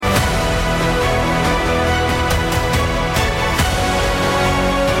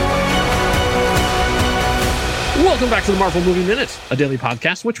Welcome back to the Marvel Movie Minute, a daily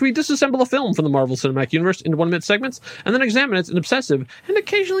podcast in which we disassemble a film from the Marvel Cinematic Universe into 1-minute segments and then examine it in obsessive and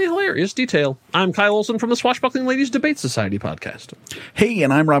occasionally hilarious detail. I'm Kyle Olson from the Swashbuckling Ladies Debate Society podcast. Hey,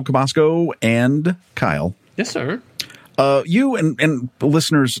 and I'm Rob Cabasco and Kyle. Yes, sir. You and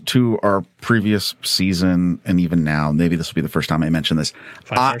listeners to our previous season, and even now, maybe this will be the first time I mention this.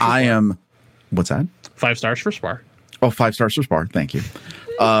 I am. What's that? 5 stars for Spar. Oh, 5 stars for Spar. Thank you.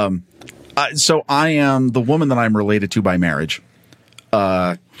 So I am the woman that I'm related to by marriage.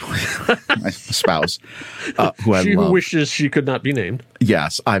 My spouse, who I love. Who wishes she could not be named.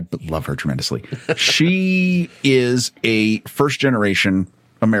 Yes, I love her tremendously. She is a first-generation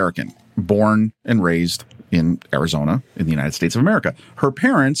American, born and raised in Arizona, in the United States of America. Her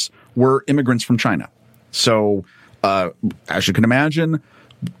parents were immigrants from China. So, as you can imagine,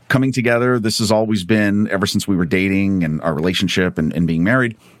 coming together, this has always been, ever since we were dating and our relationship and being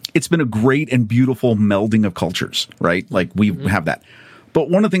married, it's been a great and beautiful melding of cultures, right? Like, we have that. But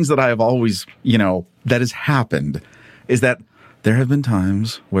one of the things that I have always, that has happened is that there have been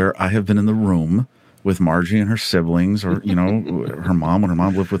times where I have been in the room with Margie and her siblings, or, her mom, when her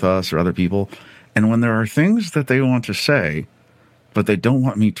mom lived with us, or other people. And when there are things that they want to say, but they don't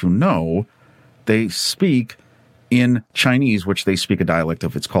want me to know, they speak in Chinese, which they speak a dialect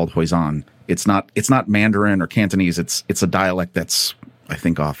of. It's called Huizan. It's not Mandarin or Cantonese. It's a dialect that's, I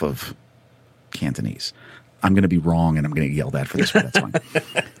think, off of Cantonese. I'm going to be wrong, and I'm going to get yelled at for this, but that's fine.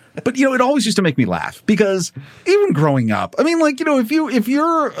 But, it always used to make me laugh, because even growing up, I mean, like, if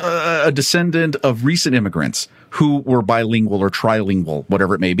you're a descendant of recent immigrants who were bilingual or trilingual,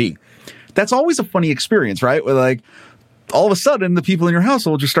 whatever it may be, that's always a funny experience, right? Where, like, all of a sudden, the people in your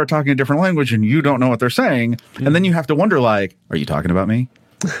household just start talking a different language, and you don't know what they're saying. And then you have to wonder, like, are you talking about me?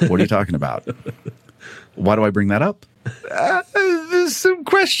 What are you talking about? Why do I bring that up? There's some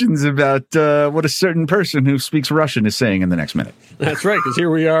questions about what a certain person who speaks Russian is saying in the next minute. That's right, because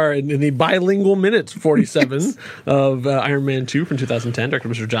here we are in the bilingual minute 47 of Iron Man 2 from 2010, directed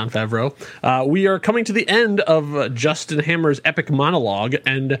by Mr. Jon Favreau. We are coming to the end of Justin Hammer's epic monologue,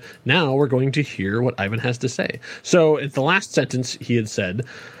 and now we're going to hear what Ivan has to say. So, at the last sentence he had said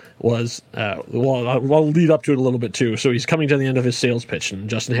was, I'll lead up to it a little bit too. So he's coming to the end of his sales pitch, and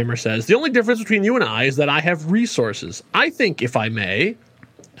Justin Hammer says, "The only difference between you and I is that I have resources. I think, if I may,"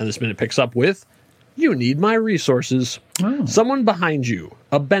 and this minute picks up with, "You need my resources. Oh. Someone behind you,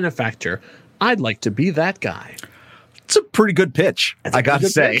 a benefactor. I'd like to be that guy." It's a pretty good pitch, I gotta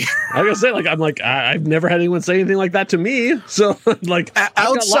say. I've never had anyone say anything like that to me. So, like, I've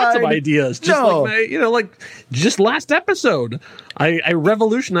got lots of ideas. Just last episode, I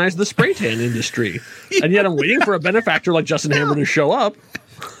revolutionized the spray tan industry. And yet I'm waiting for a benefactor like Justin Hammer to show up.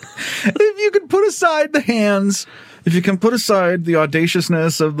 If you can put aside the hands, if you can put aside the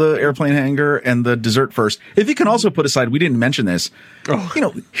audaciousness of the airplane hangar and the dessert first, if you can also put aside, we didn't mention this,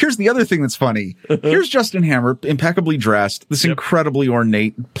 here's the other thing that's funny. Here's Justin Hammer, impeccably dressed, this incredibly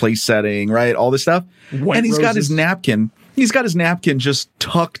ornate place setting, right? All this stuff. And he's got his napkin. He's got his napkin just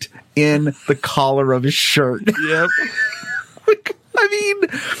tucked in the collar of his shirt. Yep. I mean,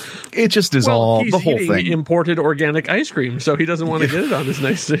 it just is the whole thing. He's eating imported organic ice cream, so he doesn't want to get it on his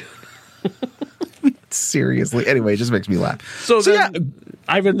nice suit. Seriously. Anyway, it just makes me laugh. So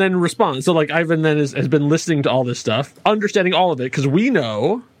Ivan then responds. So, like, Ivan then has been listening to all this stuff, understanding all of it, because we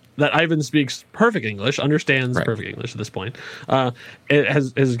know that Ivan speaks perfect English, understands perfect English at this point. It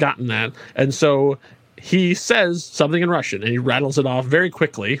has gotten that. And so he says something in Russian, and he rattles it off very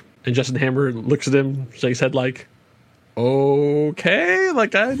quickly. And Justin Hammer looks at him, shakes his head like, okay,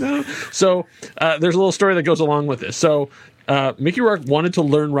 like, I know. So there's a little story that goes along with this. So Mickey Rourke wanted to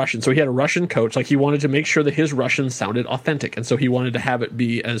learn Russian, so he had a Russian coach. Like, he wanted to make sure that his Russian sounded authentic, and so he wanted to have it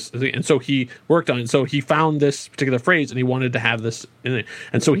be and so he worked on it. So he found this particular phrase, and he wanted to have this in it.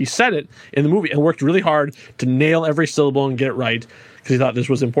 And so he said it in the movie and worked really hard to nail every syllable and get it right, because he thought this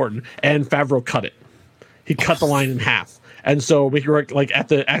was important. And Favreau cut it. He cut the line in half. And so Mickey Rourke, like, at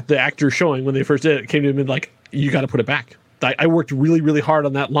the actors showing when they first did it, came to him and like, "You got to put it back. I worked really, really hard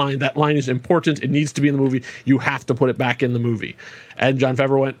on that line. That line is important. It needs to be in the movie. You have to put it back in the movie." And Jon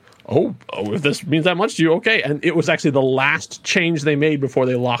Favreau went, oh, if this means that much to you, okay. And it was actually the last change they made before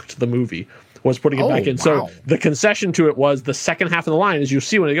they locked the movie, was putting it back in. Wow. So the concession to it was the second half of the line, as you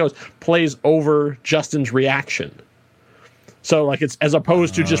see when it goes, plays over Justin's reaction. So, like, it's as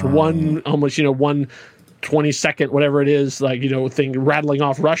opposed to just one 20-second, whatever it is, thing rattling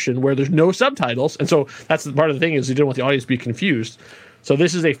off Russian where there's no subtitles. And so that's the part of the thing, is you didn't want the audience to be confused. So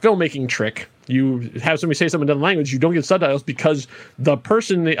this is a filmmaking trick. You have somebody say something in another language, you don't get subtitles because the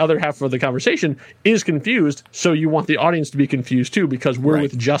person in the other half of the conversation is confused. So you want the audience to be confused too, because we're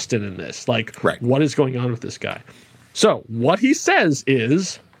with Justin in this. Like, what is going on with this guy? So what he says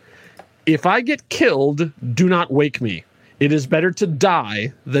is, if I get killed, do not wake me. It is better to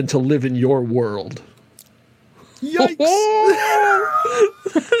die than to live in your world. Yikes.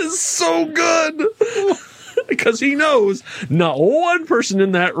 That is so good. Because he knows not one person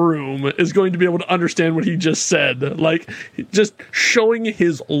in that room is going to be able to understand what he just said. Like, just showing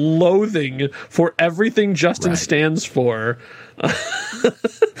his loathing for everything Justin stands for.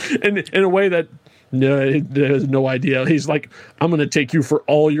 And in a way that he has no idea. He's like, I'm going to take you for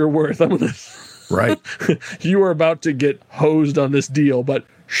all you're worth. I'm going to... Right. You are about to get hosed on this deal, but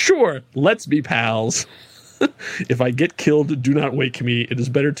sure, let's be pals. If I get killed, do not wake me. It is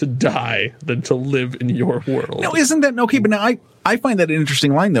better to die than to live in your world. Now, isn't that okay? But now I find that an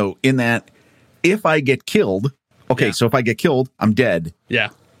interesting line, though, in that if I get killed, so if I get killed, I'm dead. Yeah.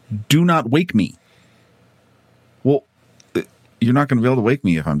 Do not wake me. Well, you're not going to be able to wake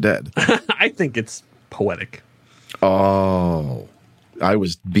me if I'm dead. I think it's poetic. Oh, I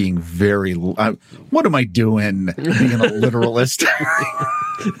was being very... what am I doing? Being a literalist.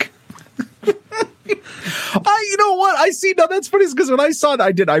 You know what? I see. Now that's funny because when I saw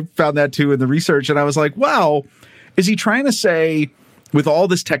it, I found that too in the research, and I was like, wow, is he trying to say with all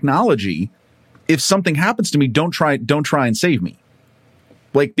this technology, if something happens to me, don't try and save me?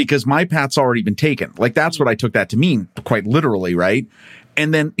 Like, because my path's already been taken. Like, that's what I took that to mean, quite literally, right?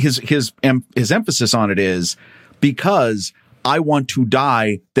 And then his emphasis on it is because I want to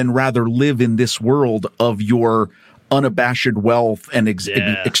die than rather live in this world of your unabashed wealth and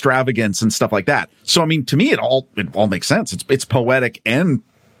extravagance and stuff like that. So, I mean, to me, it all makes sense. It's poetic and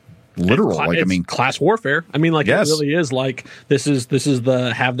literal. It's class warfare. I mean, like, yes. It really is like, this is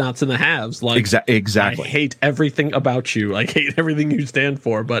the have-nots and the haves. Like, exactly. I hate everything about you. I hate everything you stand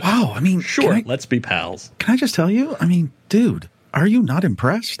for, but wow, I mean, sure, let's be pals. Can I just tell you? I mean, dude, are you not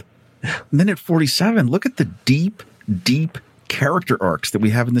impressed? Minute 47, look at the deep, deep character arcs that we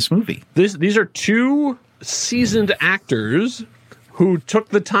have in this movie. These are two seasoned actors who took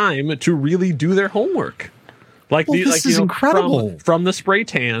the time to really do their homework. Like, this is incredible. From the spray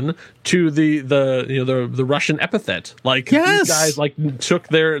tan to the Russian epithet. Like, these guys took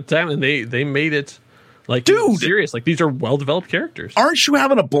their time and they made it serious. Like, these are well developed characters. Aren't you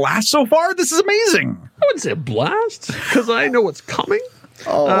having a blast so far? This is amazing. I wouldn't say a blast because I know what's coming.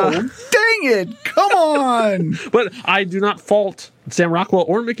 Oh, dang it. Come on. But I do not fault Sam Rockwell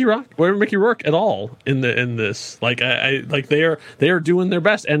or Mickey Rourke at all in this. Like, they are doing their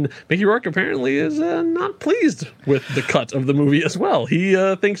best, and Mickey Rourke apparently is not pleased with the cut of the movie as well. He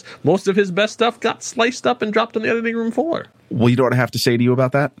thinks most of his best stuff got sliced up and dropped on the editing room floor. Well, you know what I have to say to you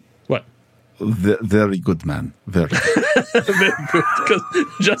about that? What? Very good, man. Very good. Very good. Because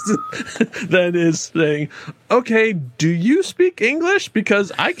Justin then is saying, okay, do you speak English?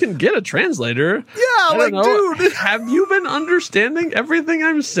 Because I can get a translator. Yeah, dude. Have you been understanding everything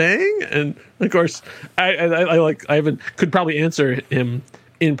I'm saying? And of course, I could probably answer him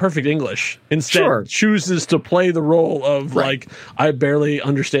in perfect English. Instead, chooses to play the role of I barely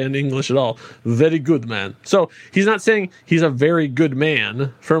understand English at all. Very good, man. So he's not saying he's a very good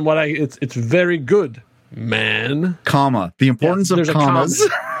man. From what it's very good, man. Comma. The importance of commas.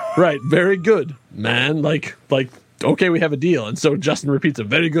 Right. Very good, man. Like, okay, we have a deal. And so Justin repeats a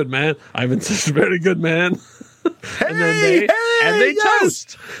very good man. Ivan says very good man. And then they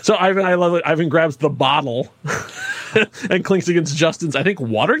toast. So I love it. Ivan grabs the bottle and clinks against Justin's, I think,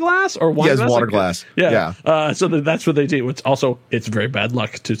 water glass or wine glass. Yes, water glass. Yeah. So that's what they do. It's very bad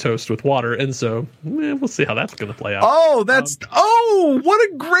luck to toast with water, and so we'll see how that's going to play out. Oh, what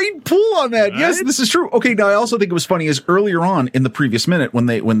a great pull on that. Right? Yes, this is true. Okay, now I also think it was funny is earlier on in the previous minute when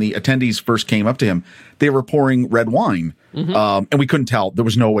the attendees first came up to him, they were pouring red wine. Mm-hmm. And we couldn't tell. There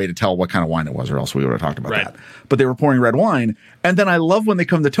was no way to tell what kind of wine it was, or else we would have talked about that. But they were pouring red wine. And then I love when they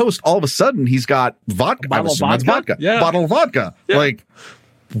come to toast, all of a sudden he's got vodka. Bottle of vodka? Yeah. Bottle of vodka. Yeah. Like,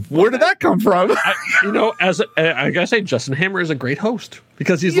 where did that come from? I gotta say, Justin Hammer is a great host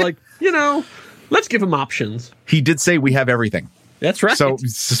because he's let's give him options. He did say we have everything. That's right. So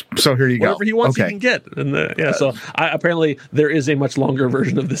here you go. Whatever he wants, he can get. And so apparently there is a much longer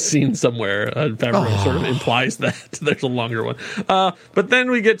version of this scene somewhere. Favreau sort of implies that there's a longer one. But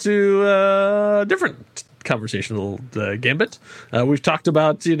then we get to a different conversational gambit. We've talked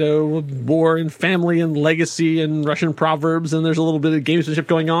about, war and family and legacy and Russian proverbs, and there's a little bit of gamesmanship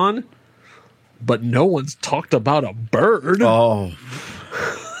going on. But no one's talked about a bird. Oh.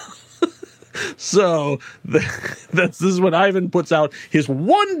 So this is what Ivan puts out his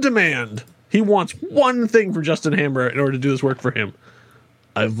one demand. He wants one thing from Justin Hammer in order to do this work for him.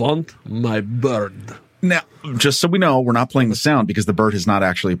 I want my bird. Now, just so we know, we're not playing the sound because the bird has not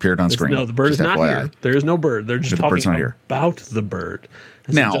actually appeared on screen. No, the bird is not here. There is no bird. They're just talking about the bird.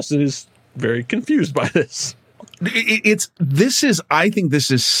 And now, so Justin is very confused by this. I think this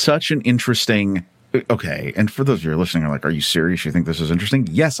is such an interesting. Okay, and for those of you who are listening, are like, are you serious? You think this is interesting?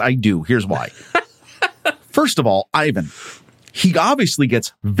 Yes, I do. Here's why. First of all, Ivan, he obviously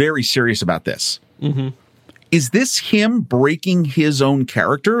gets very serious about this. Mm-hmm. Is this him breaking his own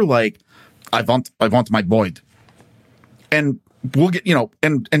character? Like, I want my boy. And we'll get,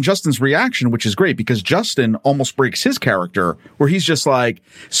 and Justin's reaction, which is great because Justin almost breaks his character where he's just like,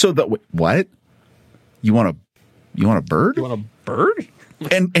 so that, what? You want a bird? You want a bird?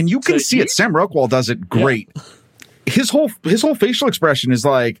 And you can see it. Sam Rockwell does it great. Yeah. His whole facial expression is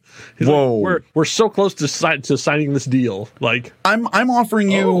like, whoa. Like, we're so close to signing this deal. Like, I'm offering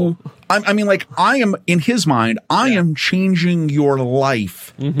you. I am in his mind. I am changing your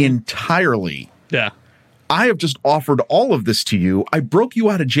life entirely. Yeah, I have just offered all of this to you. I broke you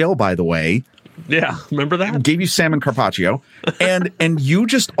out of jail, by the way. Yeah, remember that? Gave you salmon carpaccio, and you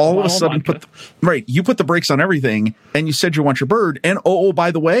just all of a sudden you put the brakes on everything, and you said you want your bird, and oh,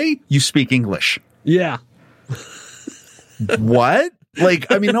 by the way, you speak English. Yeah. What?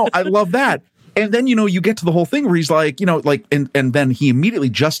 No, I love that. And then, you get to the whole thing where he's like, and then he immediately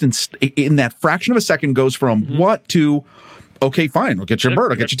just in that fraction of a second goes from what to, okay, fine, I'll get your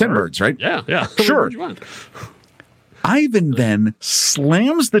bird. I'll get you 10 birds, right? Yeah. Sure. Ivan then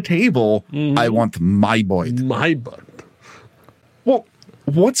slams the table. I want my boy. My bird. Well,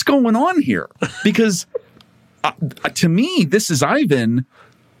 what's going on here? Because to me, this is Ivan.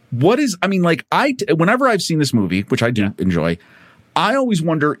 Whenever I've seen this movie, which I do enjoy, I always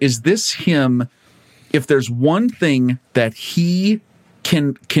wonder, is this him? If there's one thing that he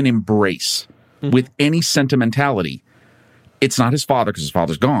can embrace with any sentimentality, it's not his father because his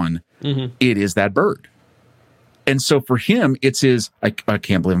father's gone. It is that bird. And so for him, it's his, I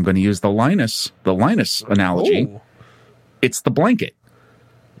can't believe I'm going to use the Linus analogy. Oh. It's the blanket.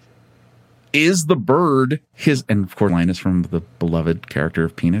 Is the bird his, and of course Linus from the beloved character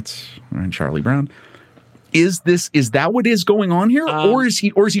of Peanuts and Charlie Brown. Is that what is going on here? Or is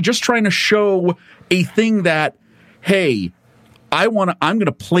he just trying to show a thing that, hey, I'm going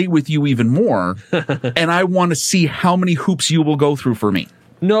to play with you even more and I want to see how many hoops you will go through for me.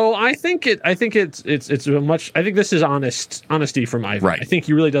 No, I think this is honesty from Ivan. Right. I think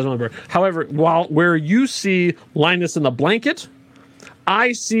he really does want a bird. However, where you see Linus in the blanket,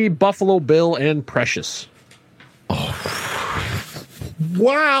 I see Buffalo Bill and Precious. Oh.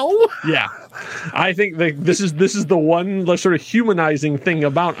 Wow. Yeah. I think this is the one sort of humanizing thing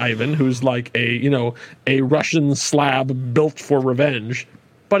about Ivan, who's like a Russian slab built for revenge,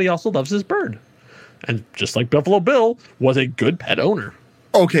 but he also loves his bird. And just like Buffalo Bill was a good pet owner.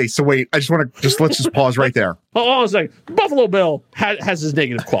 Okay, so wait, let's just pause right there. Hold on a second. Buffalo Bill has his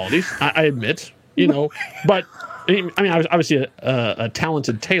negative qualities, I admit, but I mean, obviously a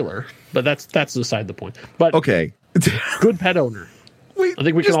talented tailor, but that's beside the point. But okay, good pet owner. I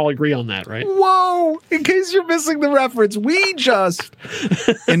think we can all agree on that, right? Whoa! In case you're missing the reference, we just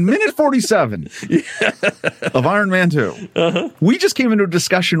in minute 47 of Iron Man 2, we just came into a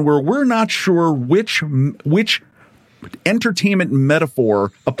discussion where we're not sure which entertainment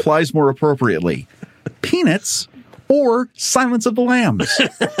metaphor applies more appropriately: Peanuts or Silence of the Lambs.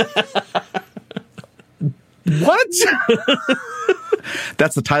 What?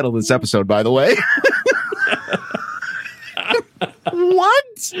 That's the title of this episode, by the way.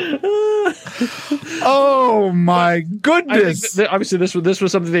 What? Oh my goodness! Obviously, this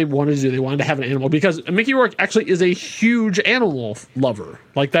was something they wanted to do. They wanted to have an animal because Mickey Rourke actually is a huge animal lover.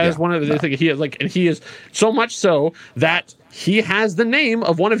 Like that is one of the things he is like, and he is so much so that he has the name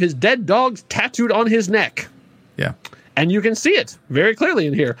of one of his dead dogs tattooed on his neck. Yeah, and you can see it very clearly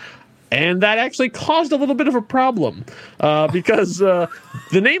in here. And that actually caused a little bit of a problem because the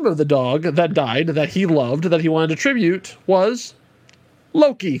name of the dog that died, that he loved, that he wanted to tribute was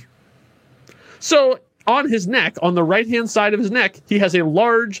Loki. So on his neck, on the right-hand side of his neck, he has a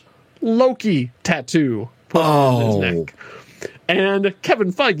large Loki tattoo put on his neck. And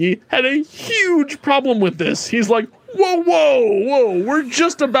Kevin Feige had a huge problem with this. He's like, whoa, we're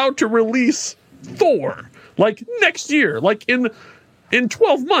just about to release Thor. Like next year, like in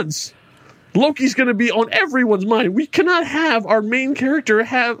 12 months. Loki's going to be on everyone's mind. We cannot have our main character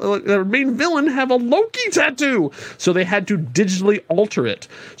our main villain have a Loki tattoo. So they had to digitally alter it.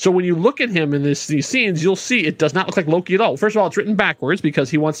 So when you look at him in these scenes, you'll see it does not look like Loki at all. First of all, it's written backwards because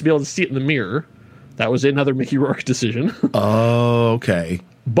he wants to be able to see it in the mirror. That was another Mickey Rourke decision. Oh, okay.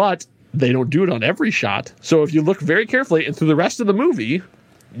 But they don't do it on every shot. So if you look very carefully and through the rest of the movie,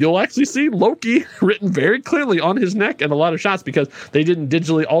 you'll actually see Loki written very clearly on his neck in a lot of shots because they didn't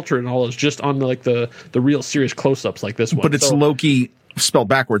digitally alter it and all. It's just on like the real serious close-ups like this one. But it's Loki spelled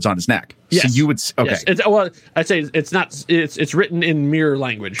backwards on his neck. Yes. So you would okay. Yes. Well, I'd say it's not. It's written in mirror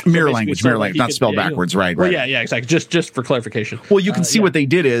language. Mirror language, not spelled backwards. Right. Well, yeah, exactly. Just for clarification. Well, you can see what they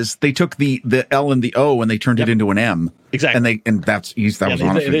did is they took the L and the O and they turned it into an M. Exactly. And that was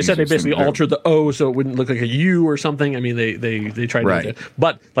honestly they said they basically altered the O so it wouldn't look like a U or something. I mean, they tried to do it.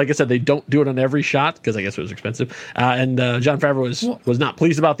 But like I said, they don't do it on every shot because I guess it was expensive. And Jon Favreau was not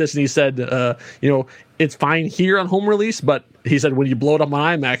pleased about this, and he said, it's fine here on home release, but he said when you blow it up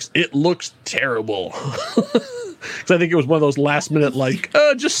on IMAX, it looks terrible. Because I think it was one of those last minute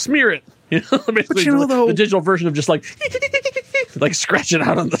just smear it. Basically, the digital version of just like scratch it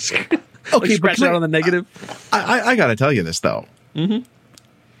out on the screen. Okay, scratch it out on the negative. I got to tell you this though. Mm-hmm.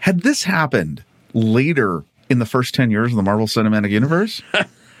 Had this happened later in the first 10 years of the Marvel Cinematic Universe,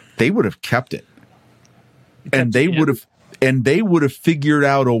 they would have kept it, and they would have figured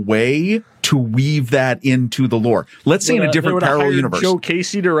out a way to weave that into the lore. Let's say in a different parallel universe. Joe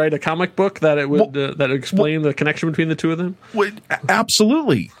Casey to write a comic book that it would that would explain the connection between the two of them.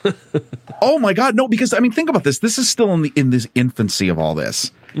 Absolutely. Oh my God, no! Because I mean, think about this. This is still in this infancy of all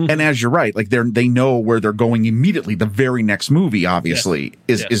this. Mm-hmm. And as you're right, like they know where they're going immediately. The very next movie, obviously,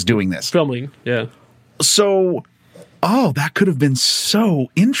 is doing this filming. Yeah. So, that could have been so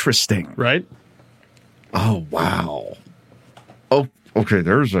interesting, right? Oh wow. Oh, okay.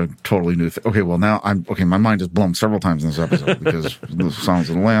 There's a totally new thing. Okay, well now my mind is blown several times in this episode because the Songs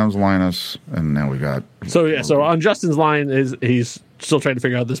of the Lambs, Linus, and now we got. So so on Justin's line he's still trying to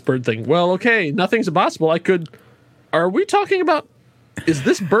figure out this bird thing. Well, okay, nothing's impossible. Are we talking about? Is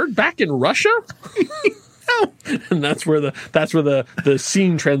this bird back in Russia? And that's where the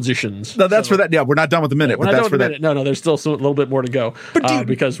scene transitions. No, that's for that. Yeah, we're not done with the minute. We're not done with the minute. No, there's still a little bit more to go. But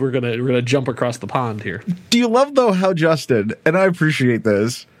because we're gonna jump across the pond here. Do you love though how Justin, and I appreciate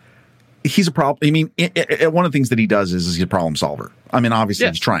this, he's a problem. I mean, one of the things that he does is he's a problem solver. I mean, obviously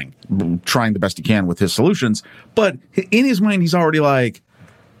he's trying the best he can with his solutions, but in his mind he's already like,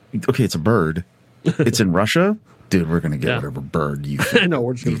 okay, it's a bird. It's in Russia. Dude, we're going to get whatever bird you think, I know,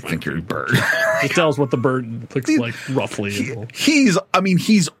 we're just think you're a bird. It tells what the bird looks like roughly. He's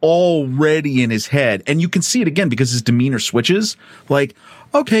already in his head. And you can see it again because his demeanor switches. Like,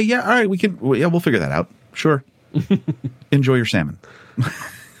 okay, yeah, all right, we'll figure that out. Sure. Enjoy your salmon.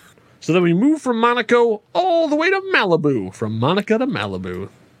 So then we move from Monaco all the way to Malibu. From Monaco to Malibu.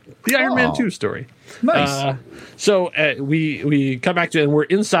 The Iron Man 2 story. Nice. So we come back to, and we're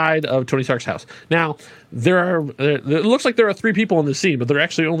inside of Tony Stark's house. Now, it looks like there are 3 people in this scene, but there are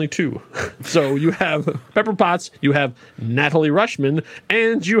actually only 2. So you have Pepper Potts, you have Natalie Rushman,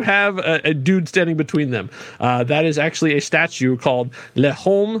 and you have a dude standing between them. That is actually a statue called Le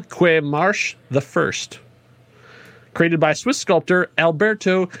Homme que marche the First, created by Swiss sculptor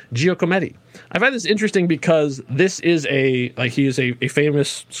Alberto Giacometti. I find this interesting because this is he is a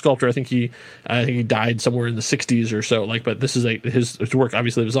famous sculptor. I think he died somewhere in the 60s or so. But this is his work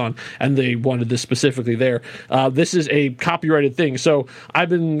obviously lives on, and they wanted this specifically there. This is a copyrighted thing. So I've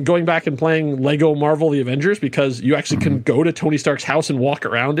been going back and playing Lego Marvel The Avengers because you actually can go to Tony Stark's house and walk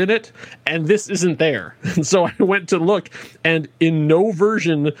around in it, and this isn't there. And so I went to look, and in no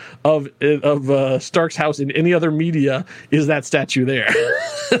version of Stark's house in any other media is that statue there,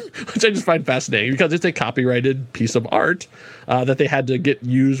 which I just find fascinating because it's a copyrighted piece of art that they had to get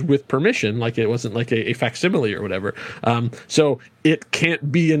used with permission. Like it wasn't like a facsimile or whatever. So it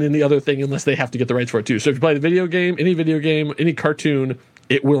can't be in any other thing unless they have to get the rights for it too. So if you play the video game, any cartoon,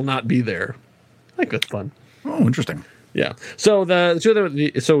 it will not be there. I think that's fun. Oh, interesting. Yeah. So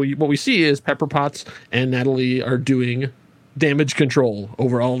what we see is Pepper Potts and Natalie are doing damage control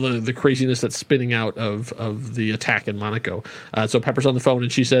over all the craziness that's spinning out of the attack in Monaco. So Pepper's on the phone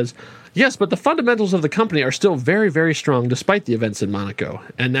and she says, yes, but the fundamentals of the company are still very, very strong despite the events in Monaco.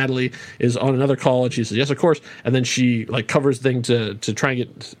 And Natalie is on another call and she says, yes, of course. And then she covers the thing to try and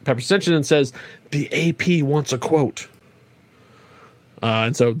get Pepper's attention and says, the AP wants a quote.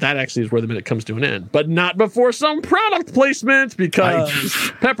 And so that actually is where the minute comes to an end. But not before some product placement,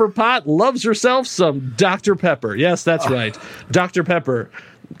 because Pepper Pot loves herself some Dr. Pepper. Yes, that's right. Dr. Pepper,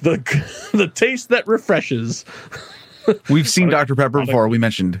 the taste that refreshes. We've seen Dr. Pepper before. We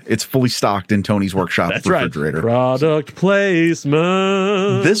mentioned it's fully stocked in Tony's workshop refrigerator. Right. Product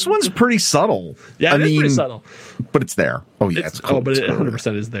placement. This one's pretty subtle. Yeah, it's pretty subtle. But it's there. Oh, yeah. It's cool. Oh, but it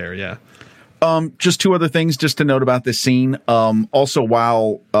 100% is there, yeah. Just 2 other things just to note about this scene. Also,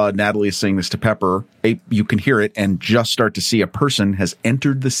 while Natalie is saying this to Pepper, you can hear it and just start to see a person has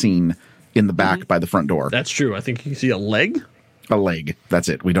entered the scene in the back by the front door. That's true. I think you can see a leg. A leg. That's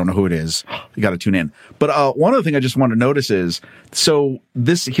it. We don't know who it is. You got to tune in. But one other thing I just want to notice is, so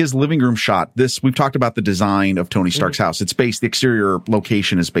his living room shot, we've talked about the design of Tony Stark's house. The exterior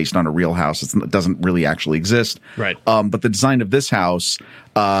location is based on a real house. It doesn't really actually exist. Right. But the design of this house,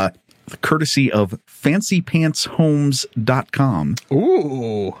 courtesy of fancypantshomes.com.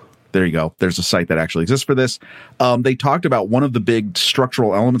 Ooh. There you go. There's a site that actually exists for this. They talked about one of the big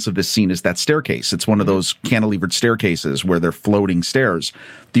structural elements of this scene is that staircase. It's one of those cantilevered staircases where they're floating stairs.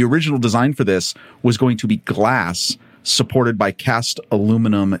 The original design for this was going to be glass supported by cast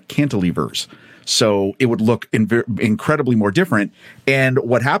aluminum cantilevers. So it would look incredibly more different. And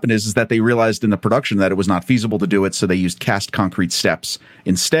what happened is that they realized in the production that it was not feasible to do it. So they used cast concrete steps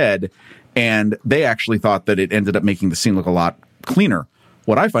instead. And they actually thought that it ended up making the scene look a lot cleaner.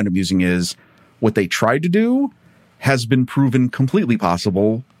 What I find amusing is what they tried to do has been proven completely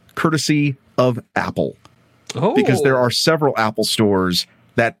possible, courtesy of Apple. Oh. Because there are several Apple stores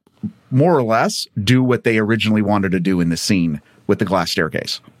that more or less do what they originally wanted to do in the scene with the glass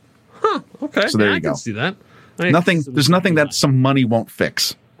staircase. Huh. Okay. So there you I go. can see that. There's nothing that some money won't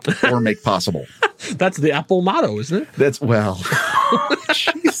fix or make possible. That's the Apple motto, isn't it?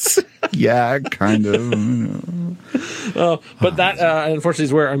 Jeez. Yeah, kind of. But that, unfortunately,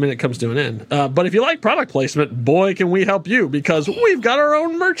 is where our minute comes to an end. But if you like product placement, boy, can we help you, because we've got our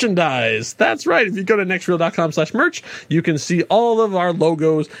own merchandise. That's right. If you go to nextreel.com/merch, you can see all of our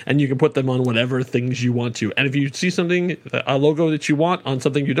logos, and you can put them on whatever things you want to. And if you see something, a logo that you want on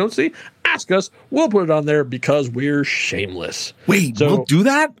something you don't see, ask us. We'll put it on there because we're shameless. Wait, we'll do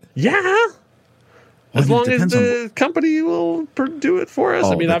that? Yeah. As long as the company will do it for us.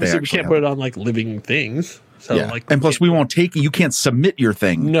 I mean, obviously, we can't put it on like living things. So, yeah. And plus, we won't take it. You can't submit your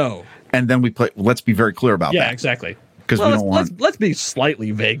thing. No. And then we play. Let's be very clear about that. Yeah, exactly. Because we don't want. Let's be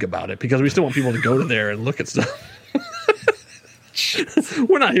slightly vague about it, because we still want people to go to there and look at stuff.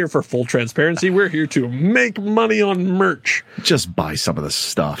 We're not here for full transparency. We're here to make money on merch. Just buy some of the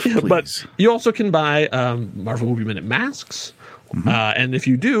stuff, please. But you also can buy Marvel Movie Minute masks. Mm-hmm. And if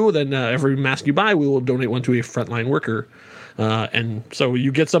you do, then every mask you buy, we will donate one to a frontline worker. And so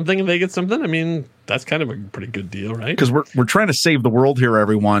you get something and they get something. I mean, that's kind of a pretty good deal, right? Because we're trying to save the world here,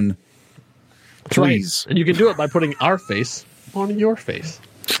 everyone. Please. Right. And you can do it by putting our face on your face.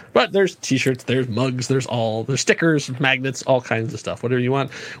 But there's t-shirts, there's mugs, there's stickers, magnets, all kinds of stuff. Whatever you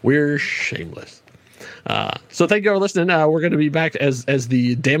want. We're shameless. So thank you for listening. We're going to be back as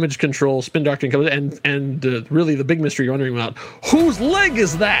the damage control spin doctrine comes and really the big mystery you're wondering about. Whose leg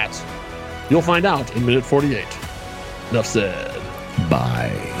is that? You'll find out in minute 48. Enough said.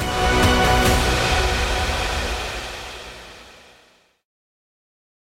 Bye.